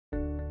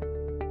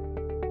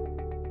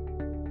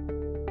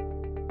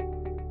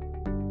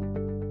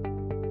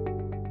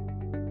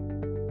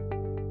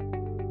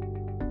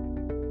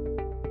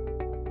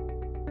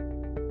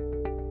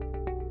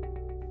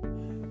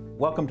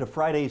Welcome to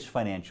Friday's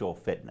Financial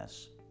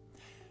Fitness.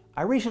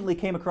 I recently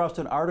came across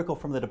an article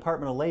from the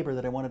Department of Labor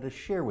that I wanted to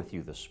share with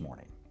you this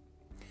morning.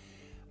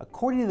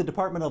 According to the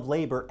Department of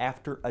Labor,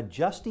 after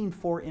adjusting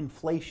for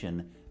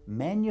inflation,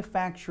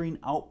 manufacturing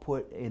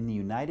output in the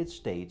United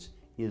States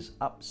is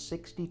up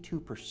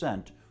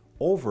 62%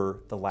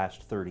 over the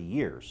last 30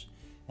 years.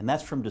 And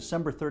that's from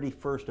December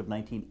 31st of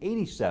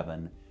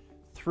 1987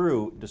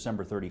 through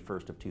December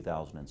 31st of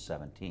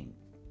 2017.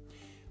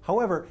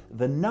 However,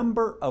 the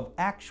number of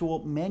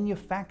actual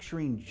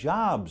manufacturing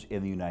jobs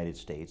in the United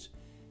States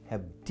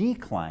have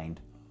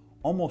declined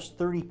almost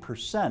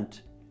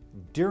 30%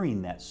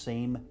 during that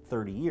same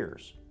 30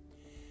 years.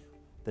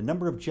 The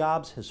number of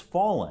jobs has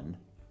fallen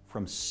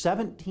from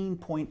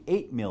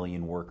 17.8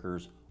 million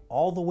workers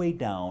all the way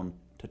down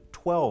to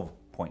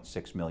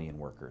 12.6 million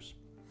workers.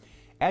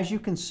 As you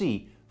can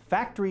see,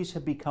 factories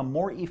have become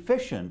more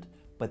efficient,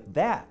 but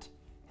that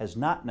has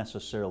not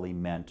necessarily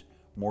meant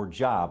more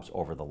jobs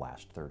over the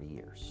last 30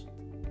 years.